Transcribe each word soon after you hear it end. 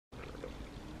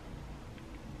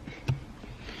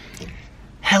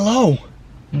Hello,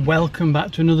 welcome back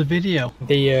to another video.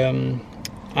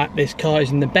 This car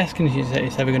is in the best condition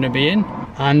it's ever going to be in,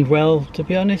 and well, to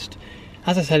be honest,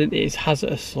 as I said, it has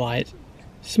a slight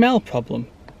smell problem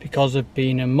because of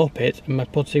being a muppet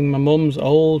and putting my mum's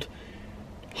old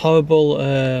horrible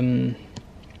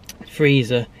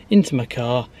freezer into my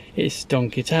car. It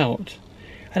stunk it out,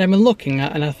 and I've been looking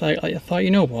at, and I thought, you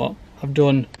know what, I've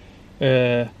done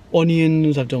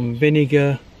onions, I've done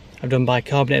vinegar, I've done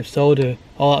bicarbonate of soda,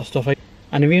 all that stuff, and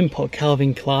I've even put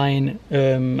Calvin Klein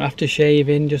after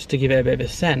shaving just to give it a bit of a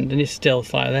scent, and it's still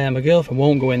slightly there. My girlfriend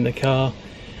won't go in the car.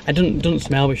 I doesn't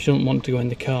smell, but she doesn't want to go in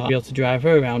the car. I'll be able to drive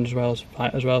her around as well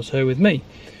as her with me.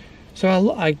 So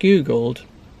I googled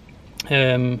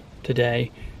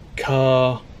today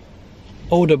car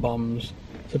odor bombs.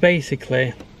 So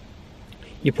basically,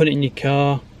 you put it in your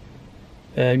car,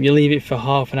 you leave it for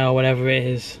half an hour, whatever it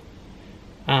is,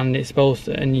 and you're supposed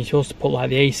to put like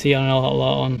the AC on and all that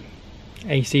lot on.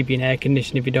 AC being air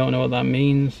conditioning, if you don't know what that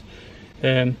means,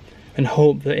 and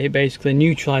hope that it basically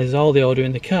neutralises all the odour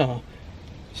in the car.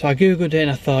 So I googled it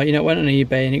and I thought, you know, I went on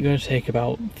eBay and it's going to take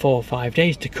about 4 or 5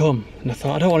 days to come, and I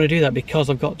thought I don't want to do that because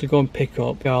I've got to go and pick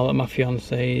up my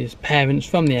fiance's parents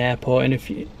from the airport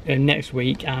next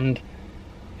week, and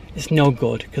it's no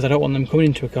good because I don't want them coming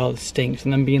into a car that stinks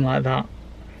and then being like that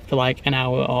for like an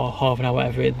hour or half an hour,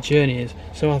 whatever the journey is.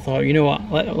 So I thought, you know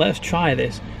what, let's try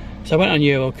this. So I went on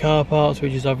Euro Car Parts,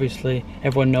 which is obviously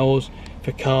everyone knows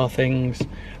for car things,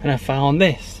 and I found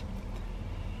this.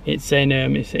 It's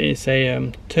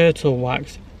a turtle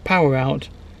wax power out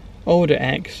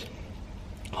Odor-X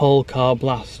whole car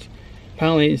blast.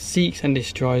 Apparently it seeks and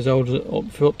destroys odor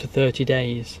for up to 30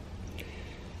 days.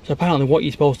 So apparently what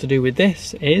you're supposed to do with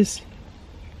this is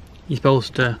you're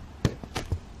supposed to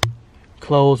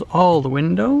close all the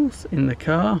windows in the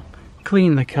car,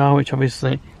 clean the car, which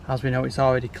obviously, as we know, it's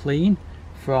already clean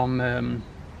from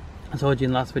I told you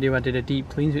in the last video I did a deep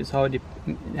clean, so it's already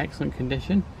in excellent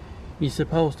condition. You're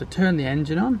supposed to turn the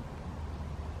engine on,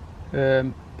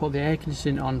 put the air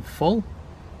conditioning on full,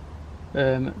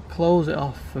 close it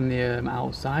off from the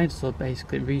outside, so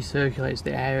basically it recirculates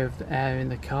the air in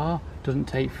the car. Doesn't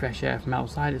take fresh air from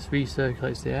outside, it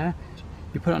recirculates the air.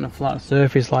 You put it on a flat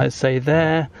surface, like say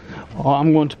there, or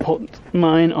I'm going to put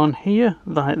mine on here,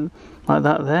 like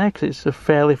that there, because it's a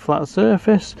fairly flat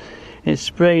surface. It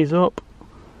sprays up,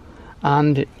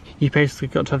 and you basically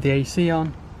got to have the AC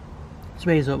on.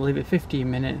 Sprays up, leave it 15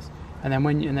 minutes, and then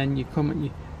when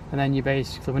you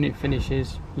basically, when it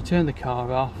finishes, you turn the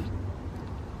car off,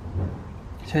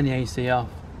 turn the AC off,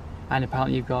 and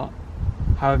apparently you've got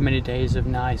however many days of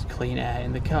nice clean air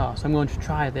in the car. So I'm going to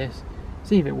try this,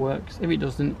 see if it works. If it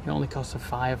doesn't, it only costs a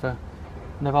 £5,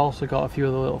 and I've also got a few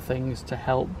other little things to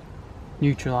help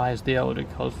neutralise the odour,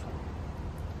 because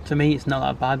to me it's not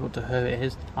that bad, but to her it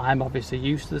is. I'm obviously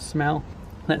used to the smell.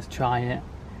 Let's try it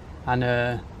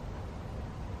and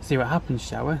see what happens,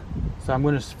 shall we? So I'm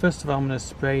going to, first of all, I'm going to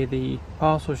spray the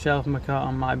parcel shelf in my car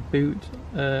on my boot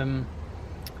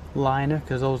liner,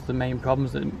 because those are the main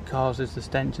problems that causes the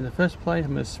stench in the first place.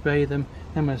 I'm going to spray them,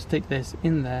 then I'm going to stick this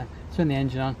in there, turn the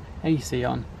engine on, AC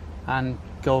on, and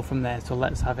go from there. So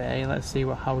let's have it, let's see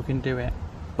how we can do it.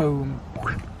 Boom.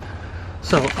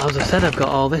 So as I said, I've got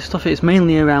all this stuff. It's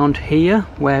mainly around here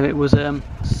where it was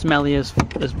smelly as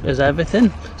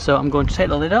everything. So I'm going to take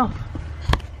the lid off.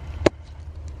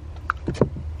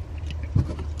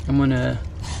 I'm going to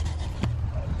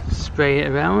spray it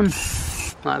around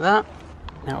like that.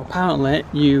 Now apparently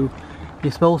you're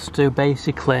supposed to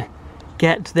basically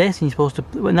get this, and you're supposed to,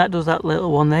 when that does that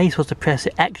little one there, you're supposed to press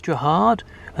it extra hard,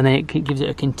 and then it gives it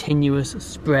a continuous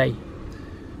spray.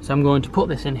 So I'm going to put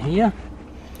this in here.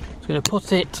 I'm going to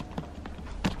put it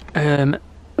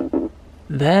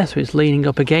there so it's leaning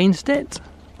up against it.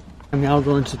 I'm now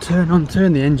going to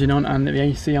turn the engine on and the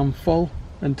AC on full,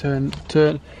 and turn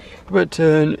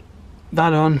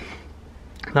that on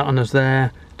is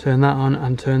there, turn that on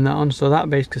and turn that on. So that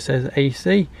basically says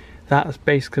AC. That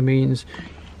basically means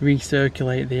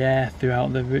recirculate the air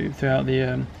throughout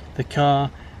the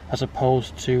car, as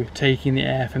opposed to taking the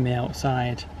air from the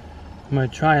outside. I'm going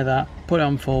to try that, put it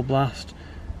on full blast,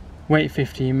 wait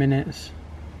 15 minutes,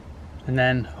 and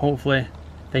then hopefully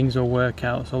things will work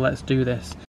out. So let's do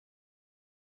this.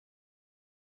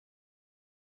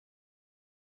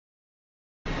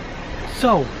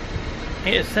 So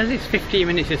it says it's 15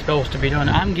 minutes it's supposed to be done.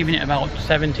 I'm giving it about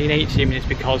 17-18 minutes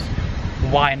because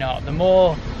why not? The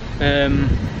more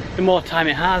time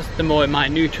it has, the more it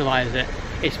might neutralise it.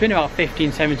 It's been about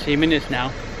 15-17 minutes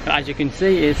now, but as you can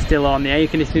see, it's still on. The air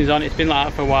conditioning is on. It's been like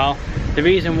that for a while. The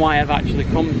reason why I've actually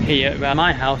come here around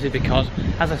my house is because,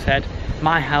 as I said,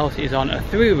 my house is on a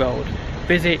through road,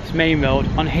 busy, it's main road.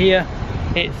 On here,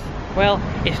 it's, well,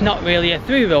 it's not really a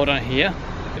through road on here.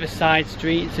 The side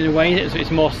streets in a way, so it's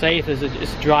more safe. There's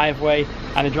a driveway,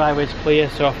 and the driveway's clear,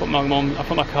 so I put my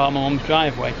car on my mum's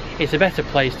driveway. It's a better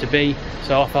place to be,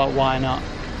 so I thought, why not?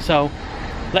 So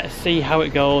let's see how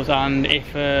it goes, and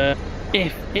if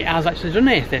it has actually done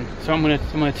anything. So I'm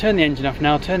gonna turn the engine off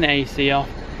now, turn the AC off,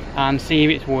 and see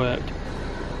if it's worked.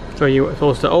 So you're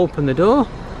supposed to open the door.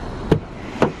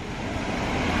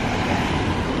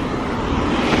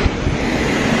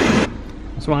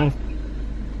 That's why.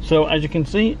 So as you can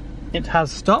see, it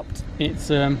has stopped. It's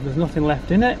there's nothing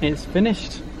left in it. It's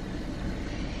finished.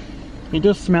 It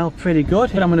does smell pretty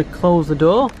good. I'm going to close the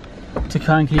door to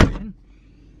try and keep it in.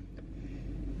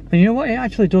 And you know what? It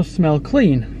actually does smell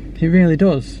clean. It really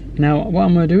does. Now what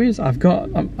I'm going to do is I'm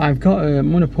going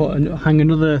to hang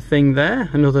another thing there,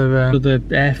 another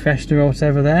air freshener or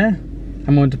whatever there.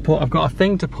 I've got a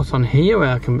thing to put on here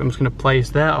where I'm just going to place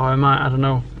there, or I don't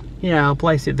know. Yeah, I'll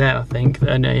place it there, I think,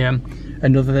 and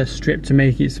another strip to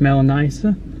make it smell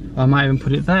nicer. Or I might even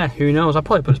put it there, who knows. I'll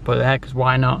probably just put it there, because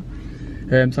why not?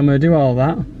 So I'm going to do all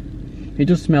that. It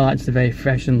does smell actually very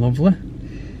fresh and lovely.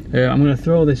 I'm going to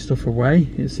throw this stuff away.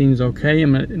 It seems okay,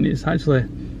 and it's actually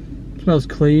smells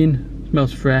clean,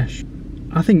 smells fresh.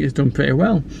 I think it's done pretty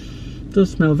well. It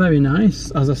does smell very nice.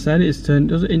 As I said, to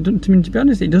be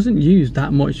honest, it doesn't use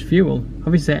that much fuel.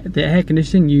 Obviously, the air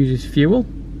conditioning uses fuel.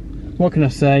 What can I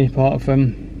say apart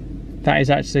from that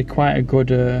is actually quite a good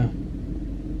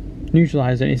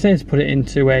neutralizer. It says put it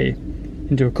into a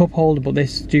cup holder, but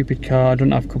this stupid car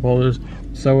doesn't have cup holders.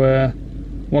 So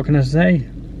what can I say?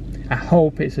 I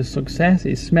hope it's a success.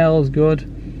 It smells good.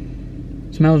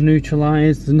 It smells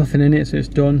neutralized. There's nothing in it, so it's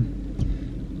done.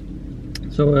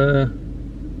 So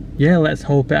yeah, let's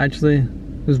hope it actually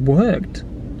has worked.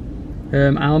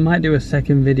 I might do a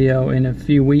second video in a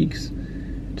few weeks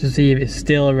to see if it's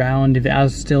still around, if it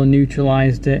has still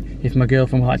neutralized it, if my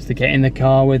girlfriend will actually get in the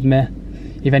car with me,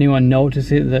 if anyone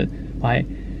notices it, that like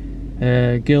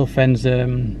girlfriend's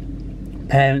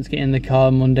parents get in the car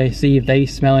on Monday, see if they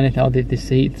smell anything, or they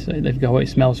see it, so they've got, it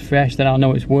smells fresh, then I'll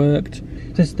know it's worked.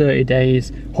 Just 30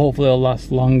 days, hopefully it'll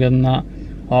last longer than that,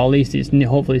 or at least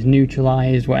hopefully it's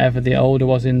neutralized whatever the odor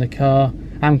was in the car.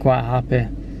 I'm quite happy.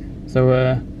 So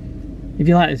if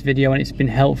you like this video and it's been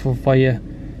helpful for you,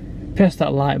 press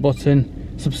that like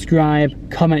button,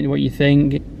 subscribe, comment what you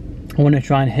think. I want to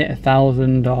try and hit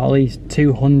 1,000 or at least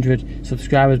 200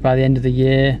 subscribers by the end of the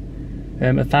year.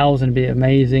 1,000 would be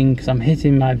amazing, because I'm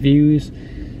hitting my views.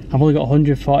 I've only got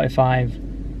 145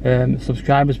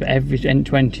 subscribers for every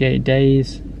 28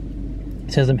 days.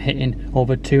 It says I'm hitting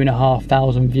over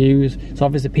 2,500 views, so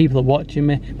obviously people are watching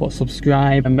me, but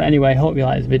subscribe. But anyway, I hope you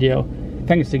like this video.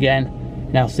 Thanks again,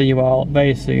 and I'll see you all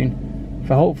very soon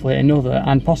for hopefully another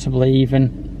and possibly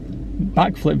even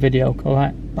backflip video.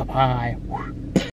 Alright, bye bye.